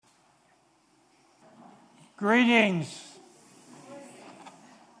Greetings.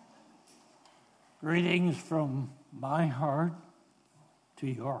 Greetings from my heart to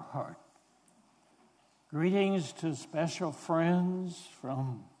your heart. Greetings to special friends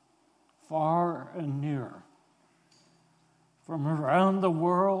from far and near, from around the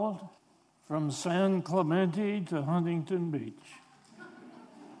world, from San Clemente to Huntington Beach.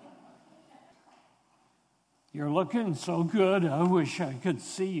 You're looking so good, I wish I could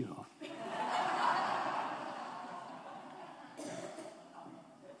see you.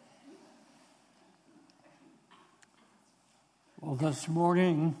 Well, this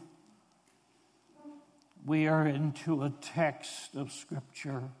morning, we are into a text of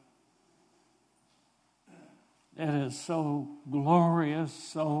Scripture that is so glorious,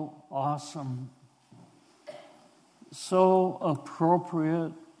 so awesome, so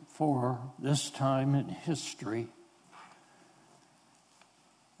appropriate for this time in history.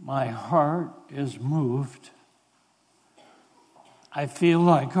 My heart is moved. I feel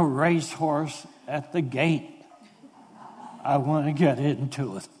like a racehorse at the gate. I want to get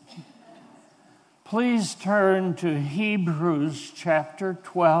into it. Please turn to Hebrews chapter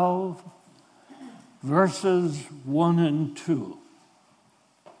 12, verses 1 and 2.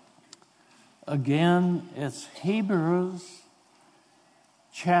 Again, it's Hebrews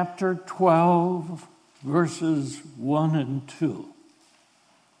chapter 12, verses 1 and 2.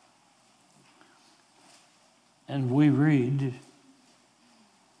 And we read,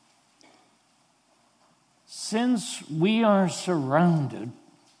 "Since we are surrounded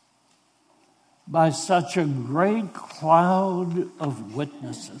by such a great cloud of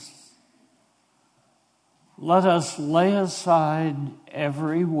witnesses, let us lay aside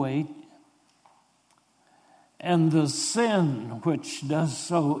every weight and the sin which does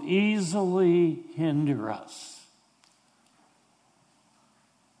so easily hinder us.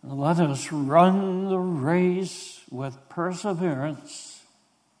 Let us run the race with perseverance,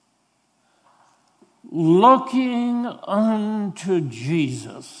 looking unto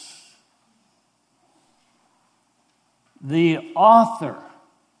Jesus, the author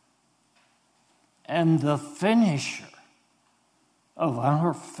and the finisher of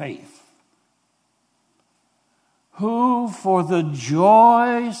our faith, who for the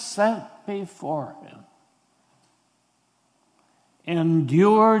joy set before him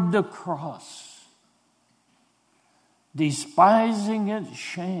endured the cross, despising its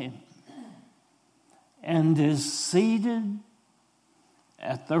shame, and is seated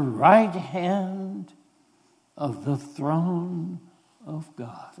at the right hand of the throne of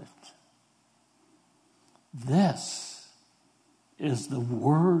God." This is the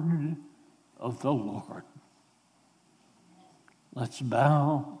word of the Lord. Let's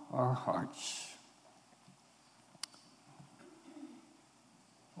bow our hearts.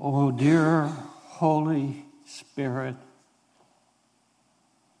 Oh, dear Holy Spirit,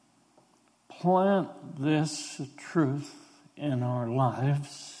 plant this truth in our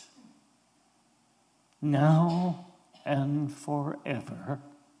lives now and forever.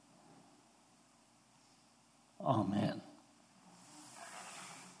 Amen.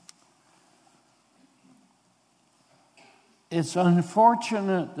 It's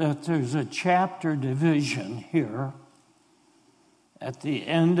unfortunate that there's a chapter division here at the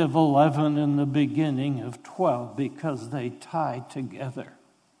end of 11 and the beginning of 12 because they tie together.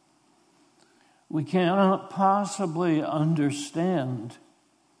 We cannot possibly understand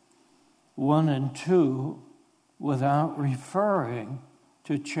 1 and 2 without referring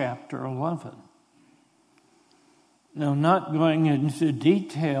to chapter 11. Now, I'm not going into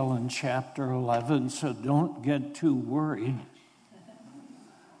detail in chapter 11, so don't get too worried,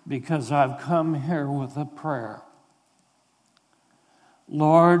 because I've come here with a prayer.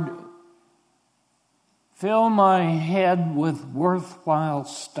 Lord, fill my head with worthwhile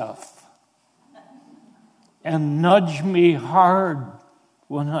stuff and nudge me hard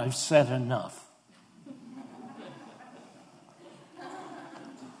when I've said enough.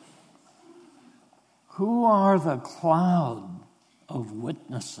 Who are the cloud of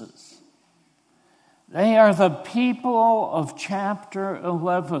witnesses? They are the people of chapter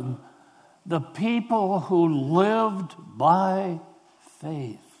 11, the people who lived by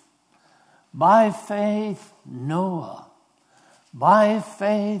faith. By faith, Noah. By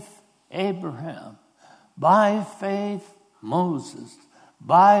faith, Abraham. By faith, Moses.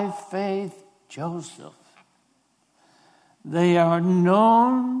 By faith, Joseph. They are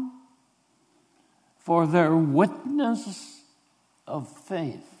known for their witness of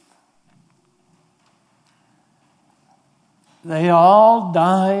faith. They all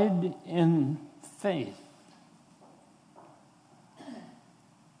died in faith.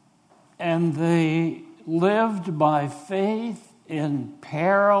 And they lived by faith in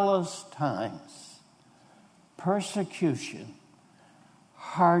perilous times, persecution,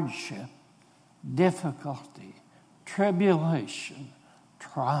 hardship, difficulty, tribulation,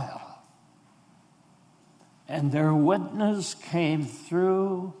 trial. And their witness came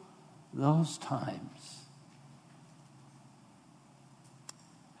through those times.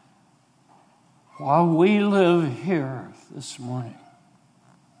 While we live here this morning,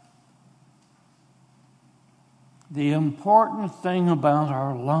 the important thing about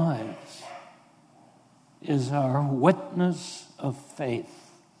our lives is our witness of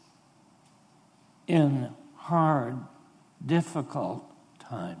faith in hard, difficult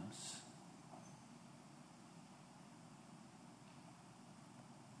times.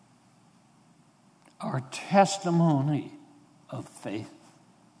 Our testimony of faith.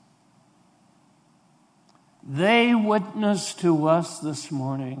 They witness to us this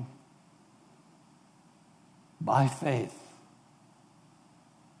morning by faith.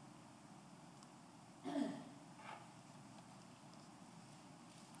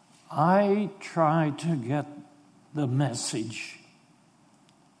 I try to get the message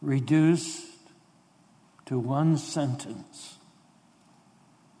reduced to one sentence.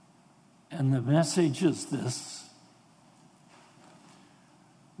 And the message is this: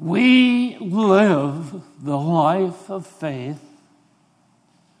 we live the life of faith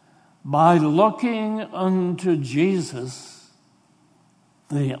by looking unto Jesus,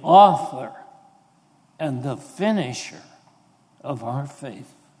 the author and the finisher of our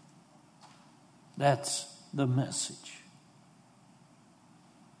faith. That's the message.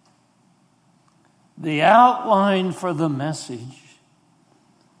 The outline for the message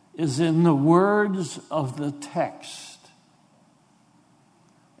is in the words of the text.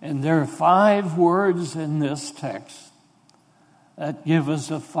 And there are 5 words in this text that give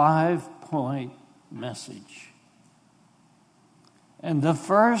us a 5-point message. And the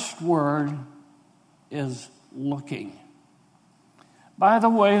first word is looking. By the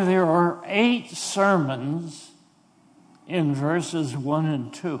way, there are 8 sermons in verses 1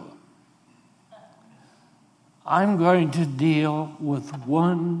 and 2. I'm going to deal with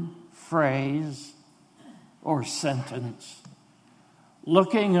one phrase or sentence.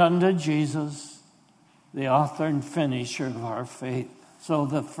 Looking unto Jesus, the author and finisher of our faith. So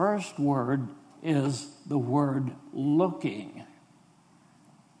the first word is the word looking.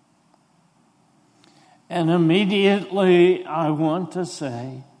 And immediately I want to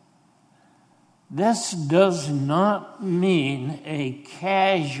say, this does not mean a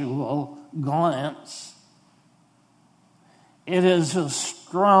casual glance. It is a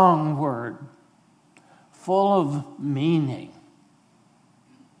strong word, full of meaning.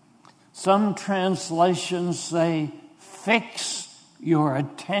 Some translations say, fix your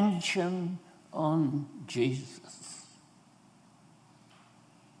attention on Jesus.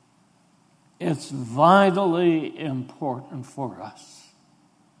 It's vitally important for us.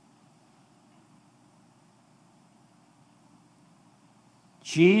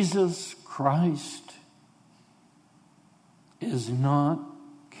 Jesus Christ is not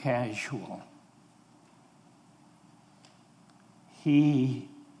casual. He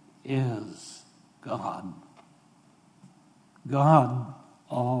is God. God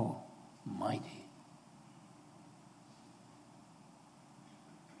Almighty.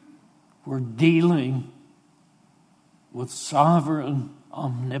 We're dealing with sovereign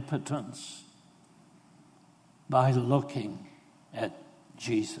omnipotence by looking at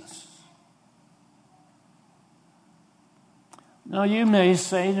Jesus. Now you may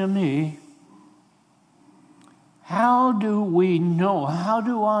say to me, how do we know? How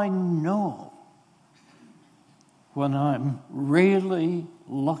do I know when I'm really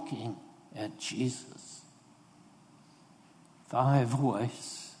looking at Jesus? 5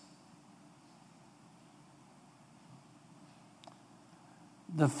 ways.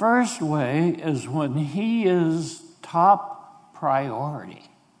 The first way is when he is top priority.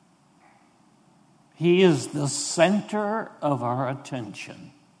 He is the center of our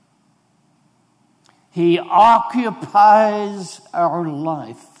attention. He occupies our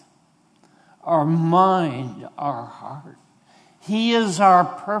life, our mind, our heart. He is our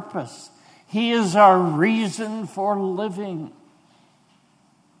purpose. He is our reason for living.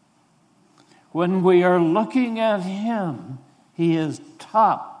 When we are looking at him, he is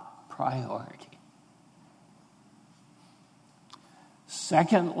top priority.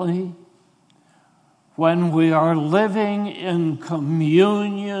 Secondly, when we are living in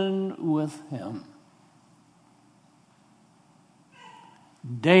communion with him,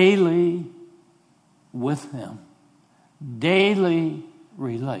 daily with him, daily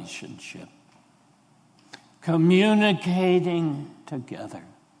relationship. communicating together,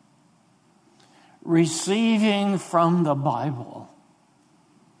 receiving from the Bible,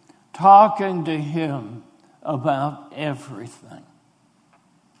 talking to Him about everything.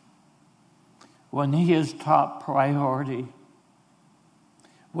 When He is top priority,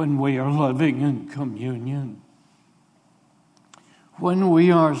 when we are living in communion, when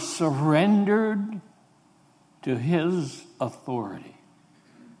we are surrendered to His authority.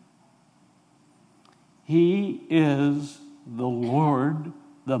 He is the Lord,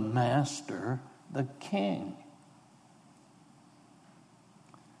 the Master, the King.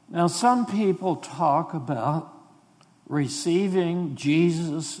 Now, some people talk about receiving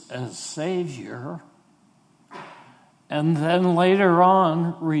Jesus as Savior and then later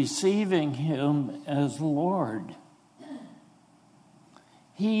on receiving Him as Lord.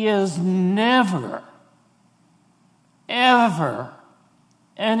 He is never, ever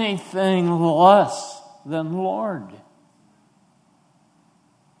anything less than Lord.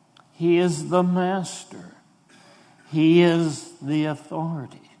 He is the Master. He is the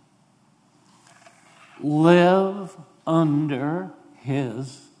authority. Live under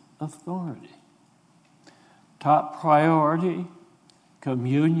His authority. Top priority,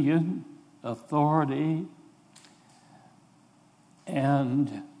 communion, authority,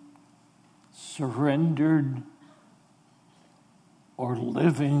 and surrendered or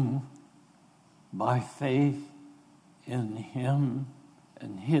living by faith in Him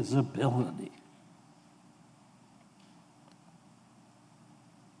and His ability.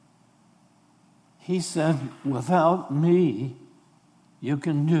 He said, without me, you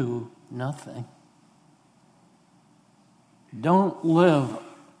can do nothing. Don't live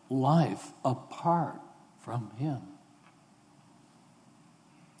life apart from Him.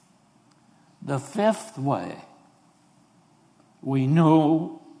 The fifth way we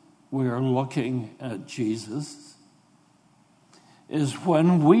know we're looking at Jesus is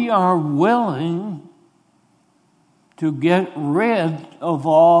when we are willing to get rid of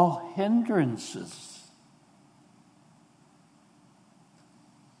all hindrances.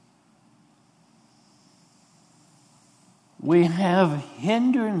 We have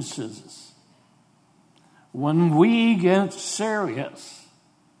hindrances when we get serious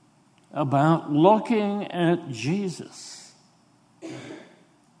about looking at Jesus.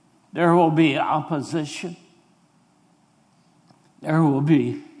 There will be opposition. There will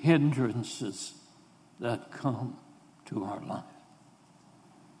be hindrances that come to our life.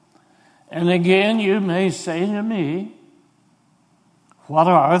 And again, you may say to me, what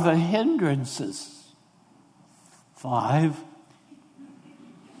are the hindrances? 5.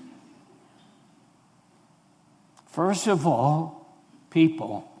 First of all,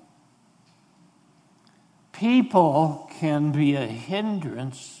 people. People can be a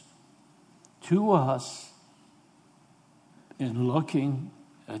hindrance to us in looking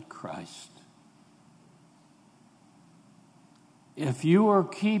at Christ. If you are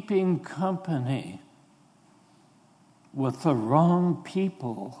keeping company with the wrong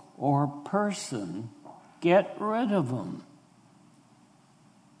people or person, get rid of them.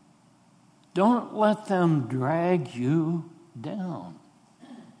 Don't let them drag you down.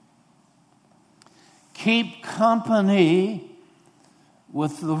 Keep company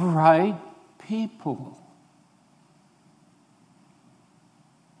with the right people.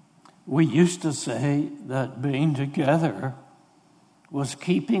 We used to say that being together was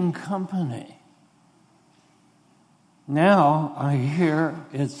keeping company. Now I hear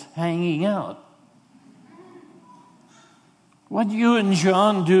it's hanging out. What did you and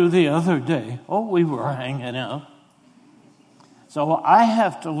John do the other day? Oh, we were hanging out. So I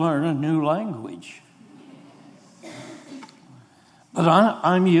have to learn a new language. But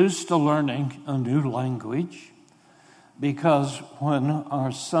I'm used to learning a new language because when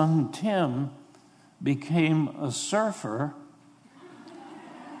our son Tim became a surfer,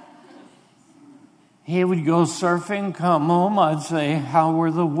 he would go surfing, come home, I'd say, how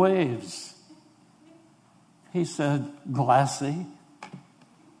were the waves? He said, glassy.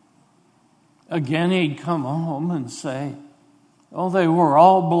 Again, he'd come home and say, oh, they were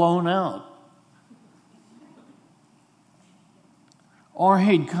all blown out. Or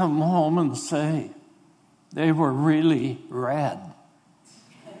he'd come home and say, they were really rad.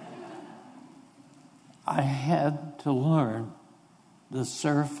 I had to learn the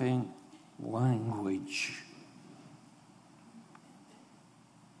surfing language.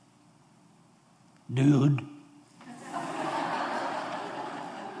 Dude.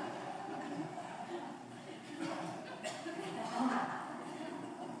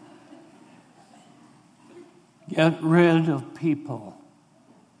 Get rid of people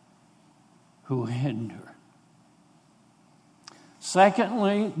who hinder.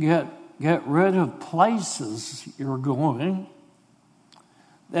 Secondly, get rid of places you're going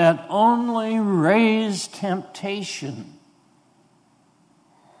that only raise temptation.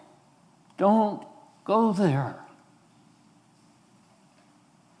 Don't go there.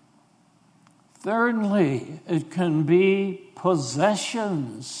 Thirdly, it can be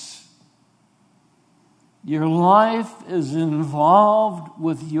possessions. Your life is involved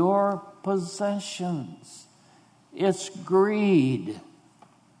with your possessions. It's greed.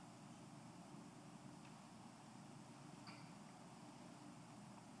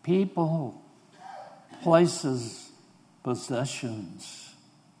 People, places, possessions.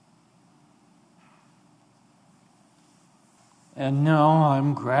 And now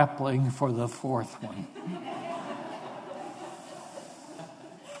I'm grappling for the fourth one.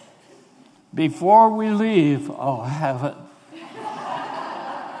 Before we leave, I'll have it.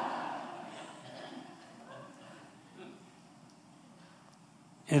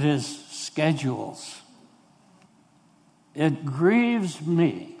 It is schedules. It grieves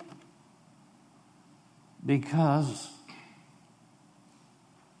me because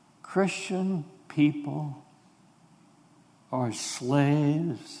Christian people are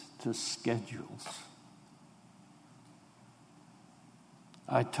slaves to schedules.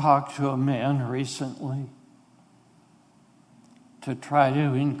 I talked to a man recently to try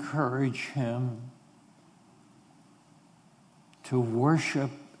to encourage him to worship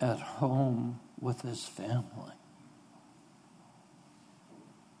at home with his family.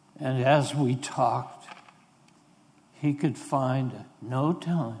 And as we talked, he could find no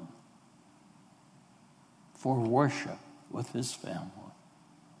time for worship with his family.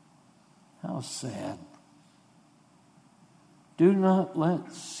 How sad. Do not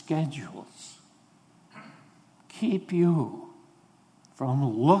let schedules keep you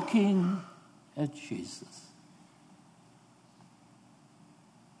from looking at Jesus.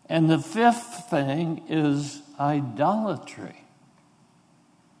 And the fifth thing is idolatry.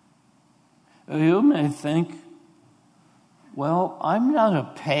 You may think, well, I'm not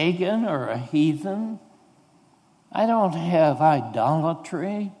a pagan or a heathen. I don't have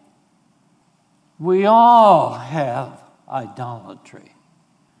idolatry. We all have idolatry.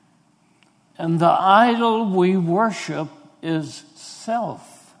 And the idol we worship is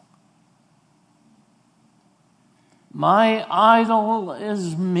self. My idol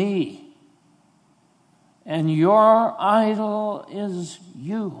is me, and your idol is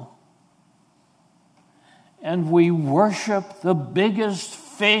you. And we worship the biggest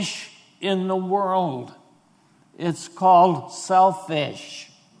fish in the world. It's called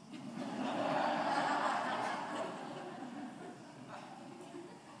selfish.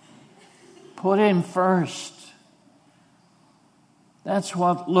 Put him first. That's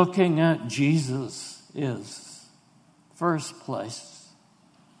what looking at Jesus is. First place.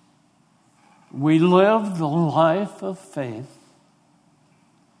 We live the life of faith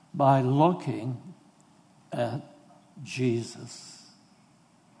by looking at Jesus.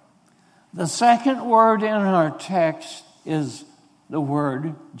 The second word in our text is the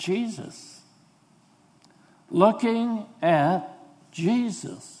word Jesus. Looking at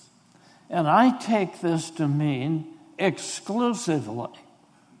Jesus. And I take this to mean exclusively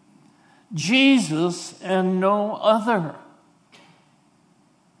Jesus and no other.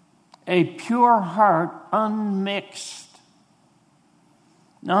 A pure heart, unmixed.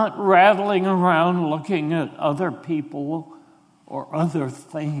 Not rattling around looking at other people or other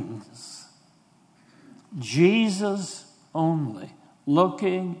things. Jesus only.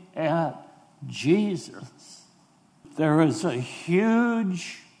 Looking at Jesus. There is a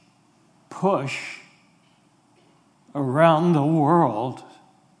huge push around the world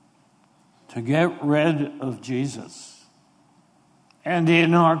to get rid of Jesus. And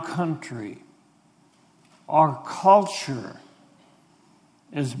in our country, our culture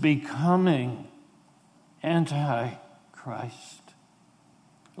is becoming anti-Christ.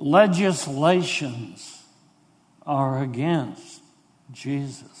 Legislations are against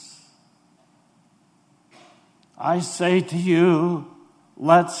Jesus. I say to you,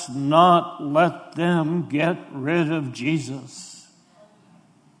 let's not let them get rid of Jesus.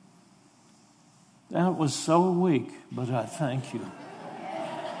 That was so weak, but I thank you.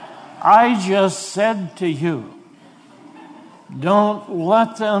 I just said to you, don't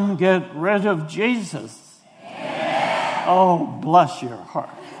let them get rid of Jesus. Oh, bless your heart.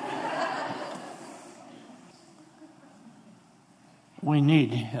 We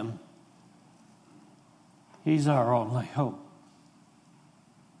need him. He's our only hope.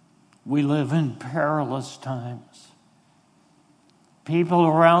 We live in perilous times. People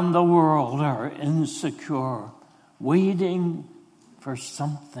around the world are insecure, waiting for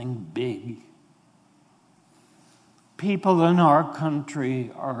something big. People in our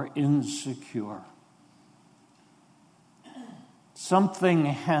country are insecure. Something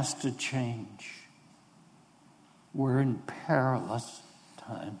has to change. We're in perilous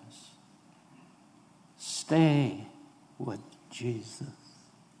times. Stay with Jesus.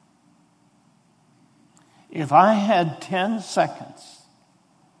 If I had 10 seconds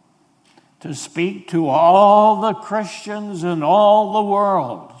to speak to all the Christians in all the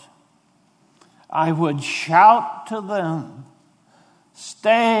world, I would shout to them,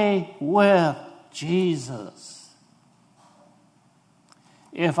 stay with Jesus.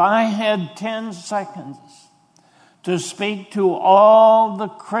 If I had 10 seconds to speak to all the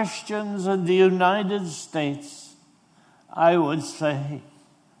Christians in the United States, I would say,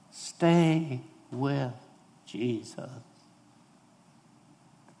 stay with Jesus.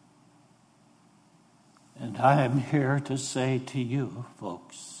 And I am here to say to you,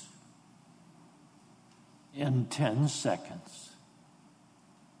 folks, in 10 seconds,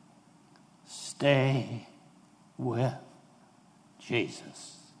 stay with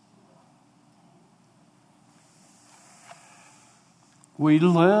Jesus. We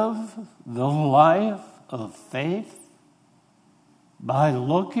live the life of faith by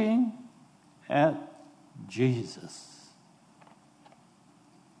looking at Jesus.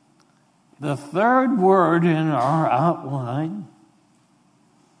 The third word in our outline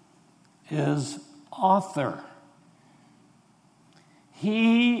is author.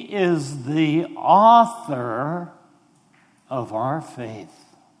 He is the author of our faith.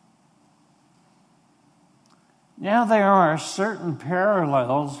 Now, there are certain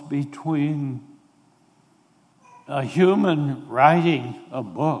parallels between a human writing a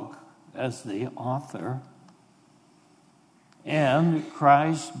book as the author and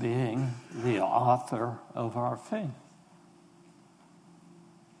Christ being the author of our faith.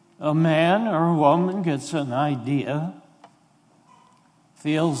 A man or a woman gets an idea,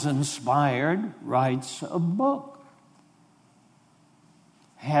 feels inspired, writes a book,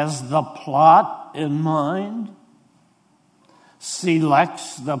 has the plot in mind,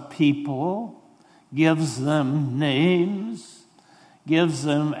 selects the people, gives them names, gives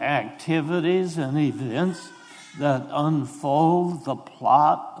them activities and events that unfold the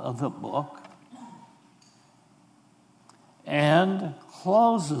plot of the book, and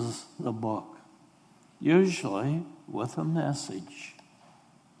closes the book, usually with a message.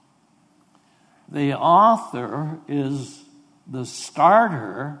 The author is the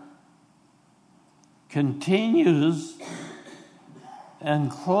starter, continues, and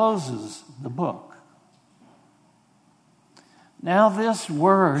closes the book. Now, this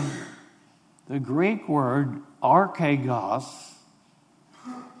word, the Greek word archegos,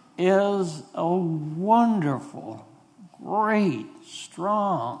 is a wonderful, great,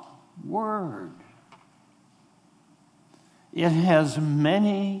 strong word. It has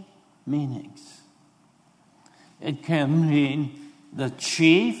many meanings. It can mean the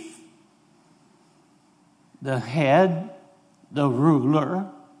chief, the head, the ruler,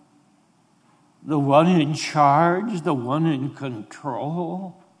 the one in charge, the one in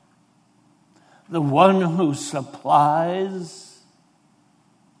control, the one who supplies.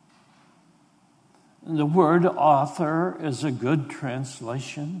 And the word author is a good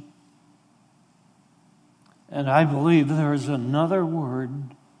translation. And I believe there's another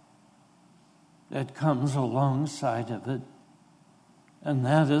word that comes alongside of it, and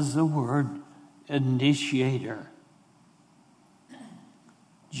that is the word initiator.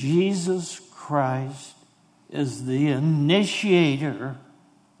 Jesus Christ is the initiator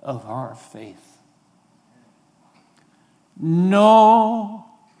of our faith. No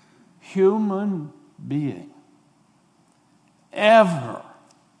human being ever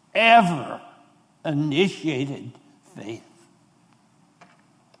initiated faith,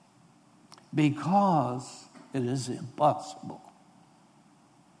 because it is impossible.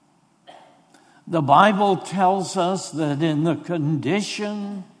 The Bible tells us that in the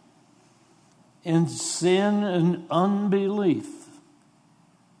condition in sin and unbelief,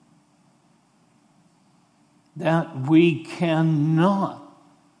 that we cannot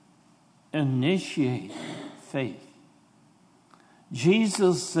initiate faith.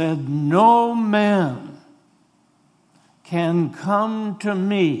 Jesus said, "No man can come to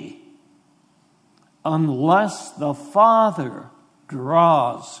me unless the Father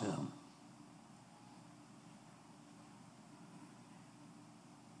draws him."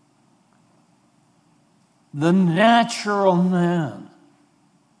 The natural man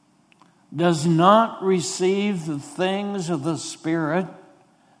does not receive the things of the Spirit.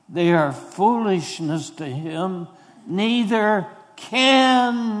 They are foolishness to him, neither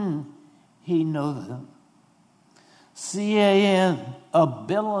can he know them? C-A-N,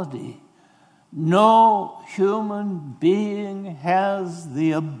 ability. No human being has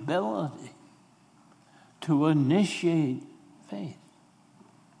the ability to initiate faith.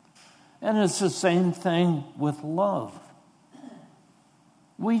 And it's the same thing with love.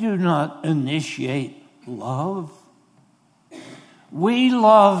 We do not initiate love. We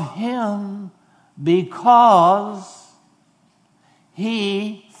love him because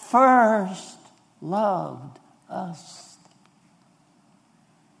he first loved us.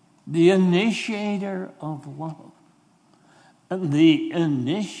 The initiator of love and the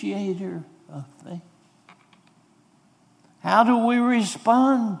initiator of faith. How do we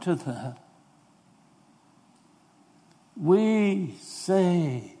respond to that? We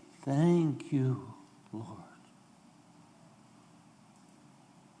say, thank you, Lord.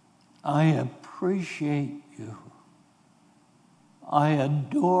 I appreciate you. I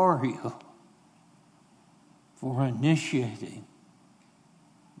adore you for initiating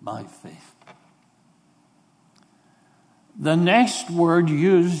my faith. The next word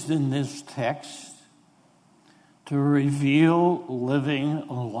used in this text to reveal living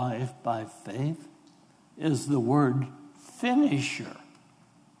a life by faith is the word finisher.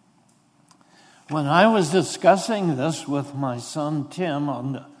 When I was discussing this with my son Tim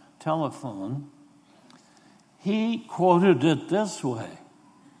on the telephone, he quoted it this way: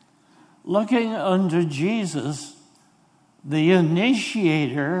 looking unto Jesus, the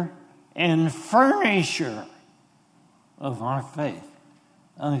initiator and furnisher of our faith.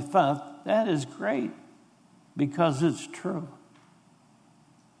 And I thought, that is great, because it's true.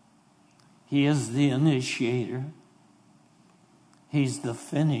 He is the initiator. He's the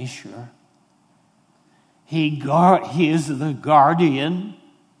finisher. He is the guardian.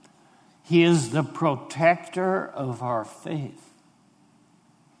 He is the protector of our faith.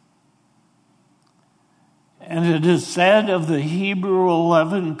 And it is said of the Hebrew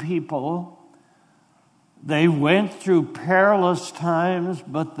 11 people, they went through perilous times,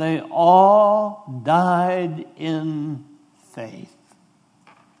 but they all died in faith.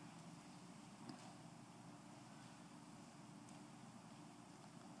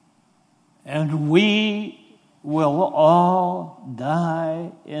 And we will all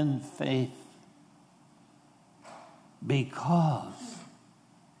die in faith because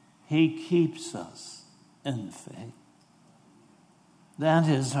he keeps us in faith. That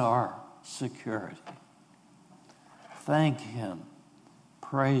is our security. Thank him,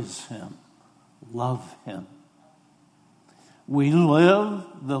 praise him, love him. We live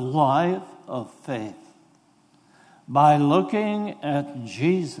the life of faith by looking at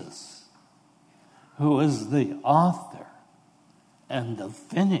Jesus, who is the author and the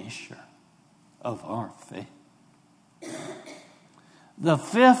finisher of our faith. The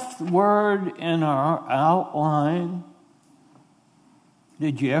fifth word in our outline,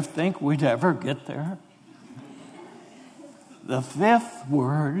 did you ever think we'd ever get there? The fifth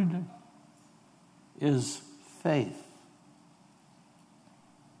word is faith.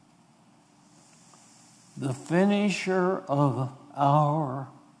 The finisher of our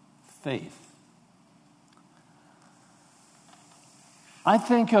faith. I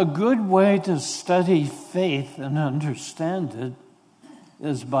think a good way to study faith and understand it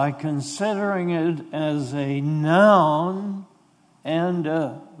is by considering it as a noun and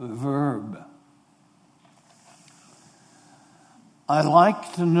a verb. I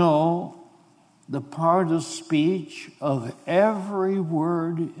like to know the part of speech of every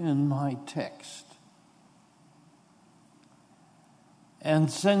word in my text. And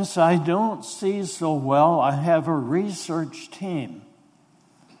since I don't see so well, I have a research team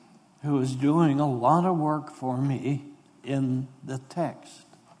who is doing a lot of work for me in the text.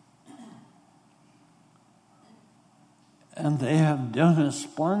 And they have done a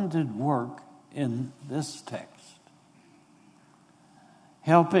splendid work in this text,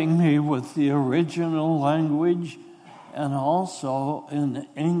 helping me with the original language and also in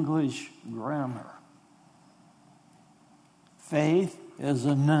English grammar. Faith is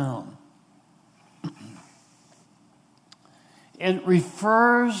a noun. It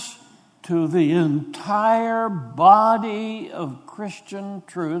refers to the entire body of Christian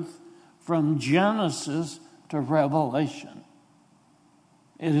truth from Genesis to Revelation.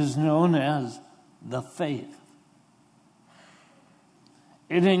 It is known as the faith.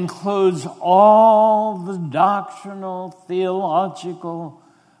 It includes all the doctrinal, theological,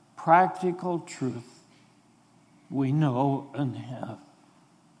 practical truth we know and have.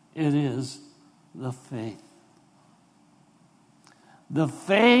 It is the faith. The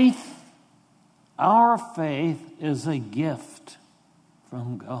faith, our faith, is a gift.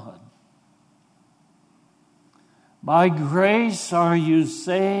 from God. By grace are you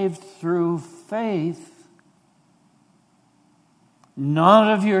saved through faith,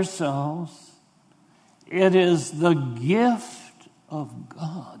 not of yourselves. It is the gift of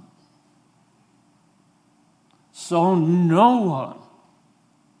God. So no one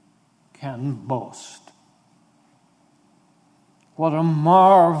can boast. What a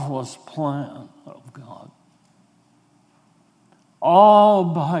marvelous plan of God. All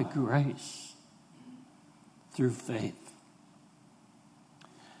by grace through faith.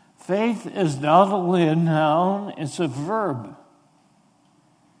 Faith is not only a noun, it's a verb.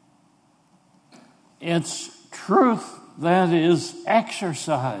 It's truth that is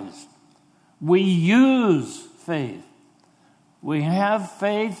exercised. We use faith. We have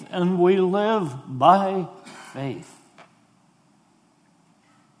faith and we live by faith.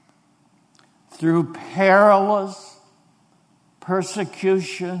 Through perilous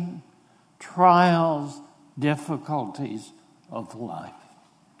persecution, trials, difficulties of life.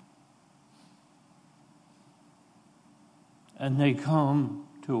 And they come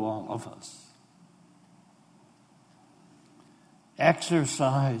to all of us.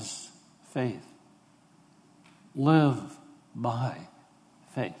 Exercise faith. Live by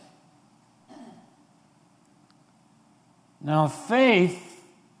faith. Now, faith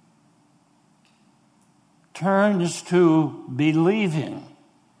turns to believing.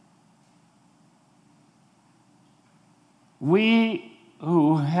 We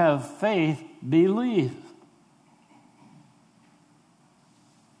who have faith believe.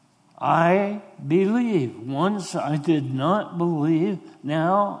 I believe. Once I did not believe,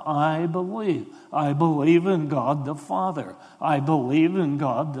 now I believe. I believe in God the Father. I believe in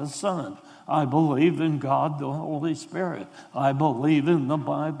God the Son. I believe in God the Holy Spirit. I believe in the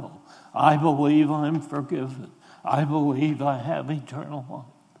Bible. I believe I'm forgiven. I believe I have eternal life.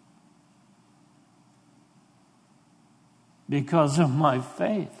 Because of my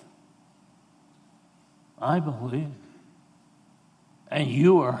faith, I believe. And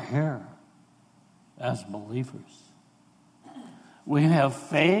you are here as believers. We have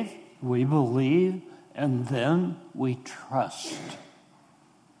faith, we believe, and then we trust.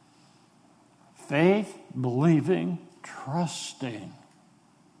 Faith, believing, trusting.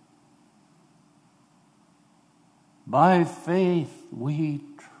 By faith, we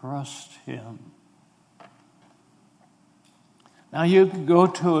trust Him. Now, you can go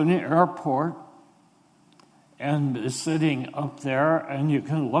to an airport and is sitting up there, and you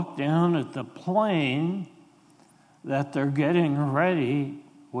can look down at the plane that they're getting ready,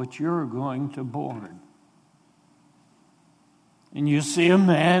 which you're going to board. And you see a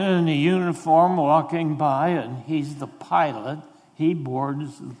man in a uniform walking by, and he's the pilot. He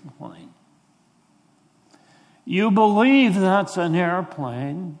boards the plane. You believe that's an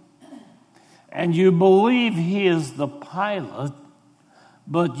airplane, and you believe he is the pilot,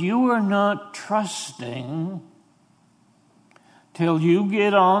 but you are not trusting till you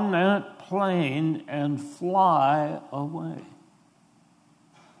get on that plane and fly away.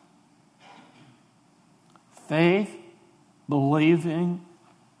 Faith, believing,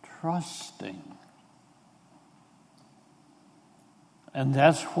 trusting. And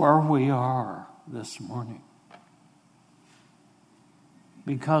that's where we are this morning.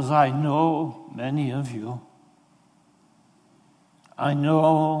 Because I know many of you. I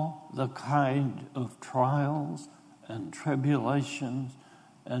know the kind of trials and tribulations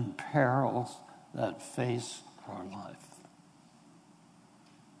and perils that face our life.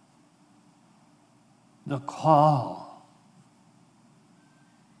 The call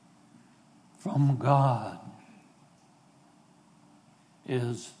from God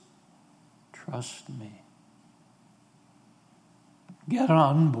is trust me. Get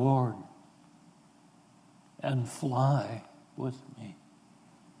on board and fly with me.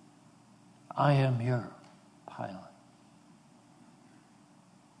 I am your pilot.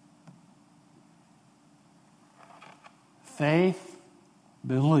 Faith,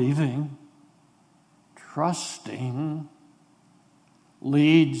 believing, trusting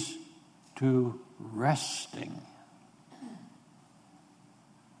leads to resting.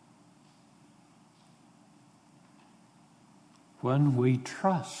 When we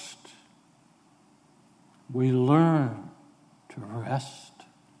trust, we learn to rest.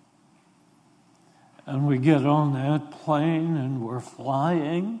 And we get on that plane and we're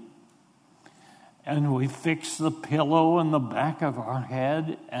flying. And we fix the pillow in the back of our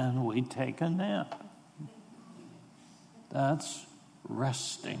head and we take a nap. That's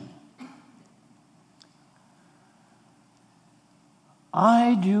resting.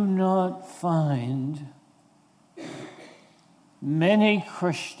 I do not find many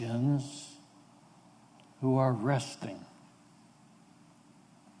Christians who are resting.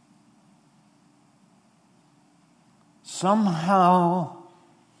 Somehow,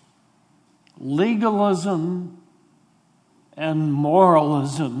 legalism and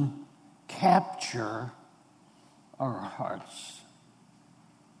moralism capture our hearts.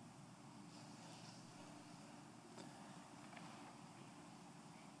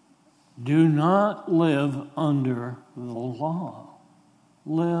 Do not live under the law.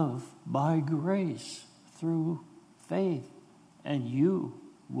 Live by grace through faith, and you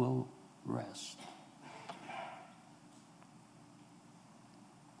will rest.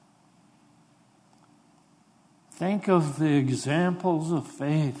 Think of the examples of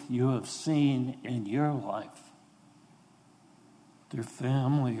faith you have seen in your life, through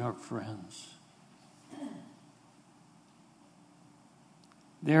family or friends.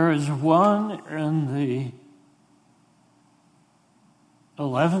 There is one in the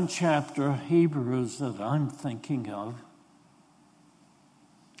 11th chapter of Hebrews that I'm thinking of,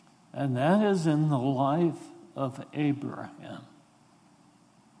 and that is in the life of Abraham.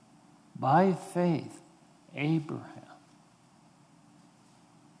 By faith, Abraham.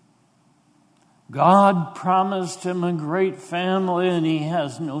 God promised him a great family, and he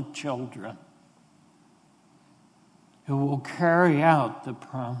has no children who will carry out the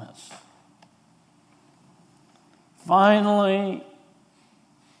promise. Finally,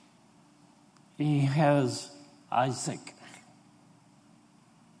 he has Isaac,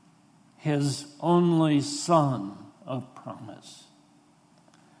 his only son of promise.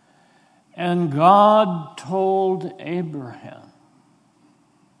 And God told Abraham,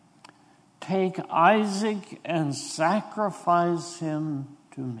 "Take Isaac and sacrifice him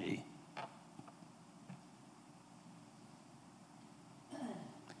to me."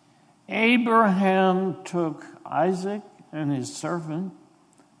 Abraham took Isaac and his servant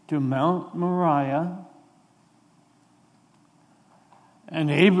to Mount Moriah,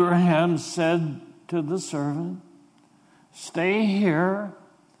 and Abraham said to the servant, "Stay here.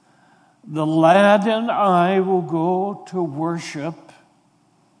 The lad and I will go to worship,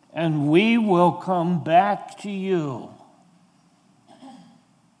 and we will come back to you."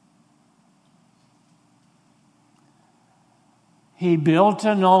 He built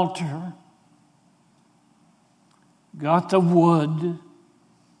an altar, got the wood,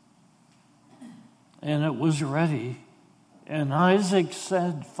 and it was ready. And Isaac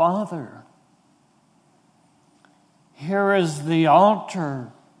said, "Father, here is the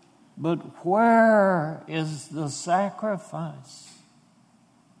altar, but where is the sacrifice?"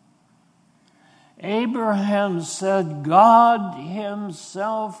 Abraham said, "God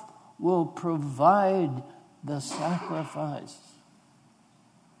himself will provide the sacrifice."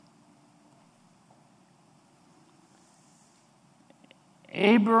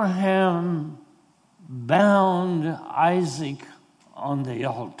 Abraham bound Isaac on the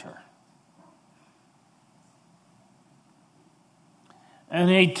altar. And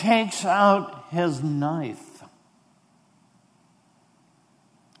he takes out his knife.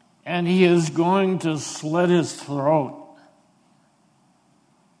 And he is going to slit his throat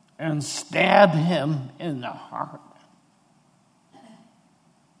and stab him in the heart.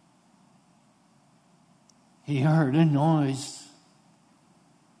 He heard a noise.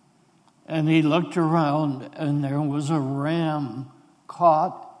 And he looked around, and there was a ram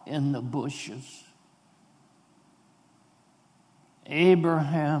caught in the bushes.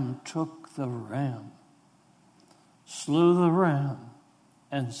 Abraham took the ram, slew the ram,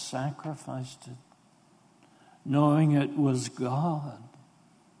 and sacrificed it, knowing it was God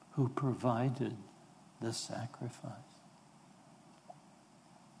who provided the sacrifice.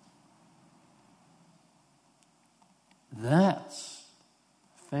 That's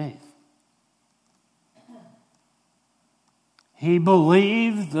faith. He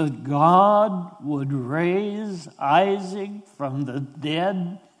believed that God would raise Isaac from the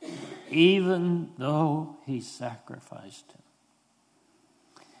dead, even though he sacrificed him.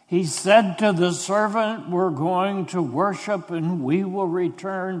 He said to the servant, "We're going to worship and we will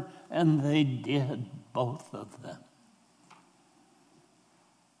return." And they did, both of them.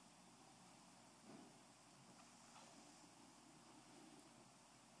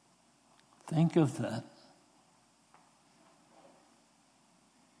 Think of that.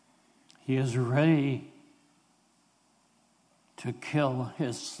 He is ready to kill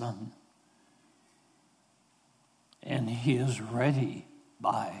his son. And he is ready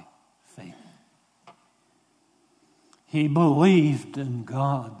by faith. He believed in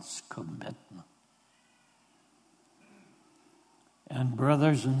God's commitment. And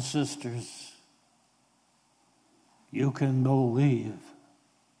brothers and sisters, you can believe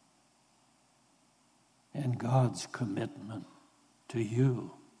in God's commitment to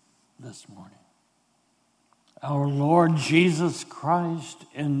you this morning. Our Lord Jesus Christ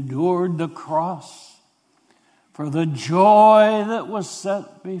endured the cross for the joy that was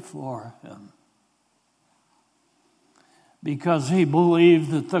set before him, because he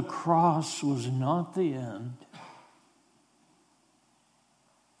believed that the cross was not the end,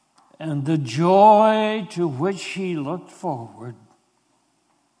 and the joy to which he looked forward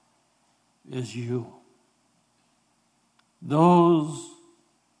is you. Those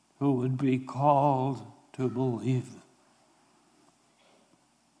who would be called to believe,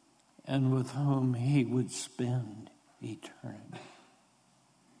 and with whom he would spend eternity.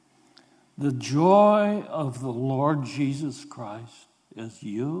 The joy of the Lord Jesus Christ is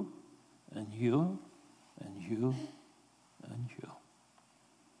you and you and you and you.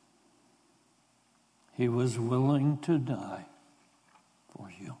 He was willing to die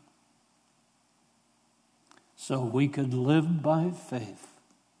for you, so we could live by faith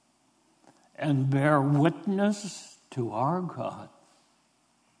and bear witness to our God.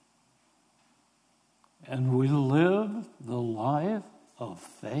 And we live the life of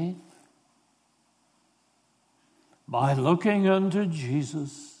faith by looking unto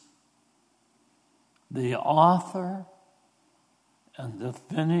Jesus, the author and the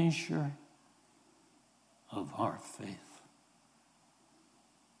finisher of our faith.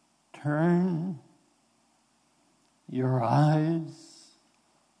 Turn your eyes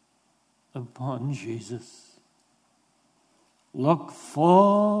upon Jesus. Look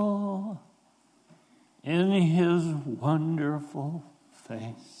full in his wonderful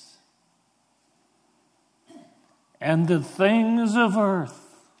face, and the things of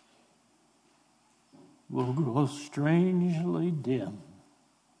earth will grow strangely dim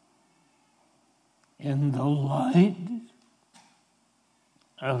in the light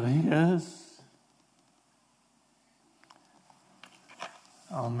of his.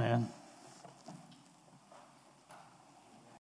 Amen.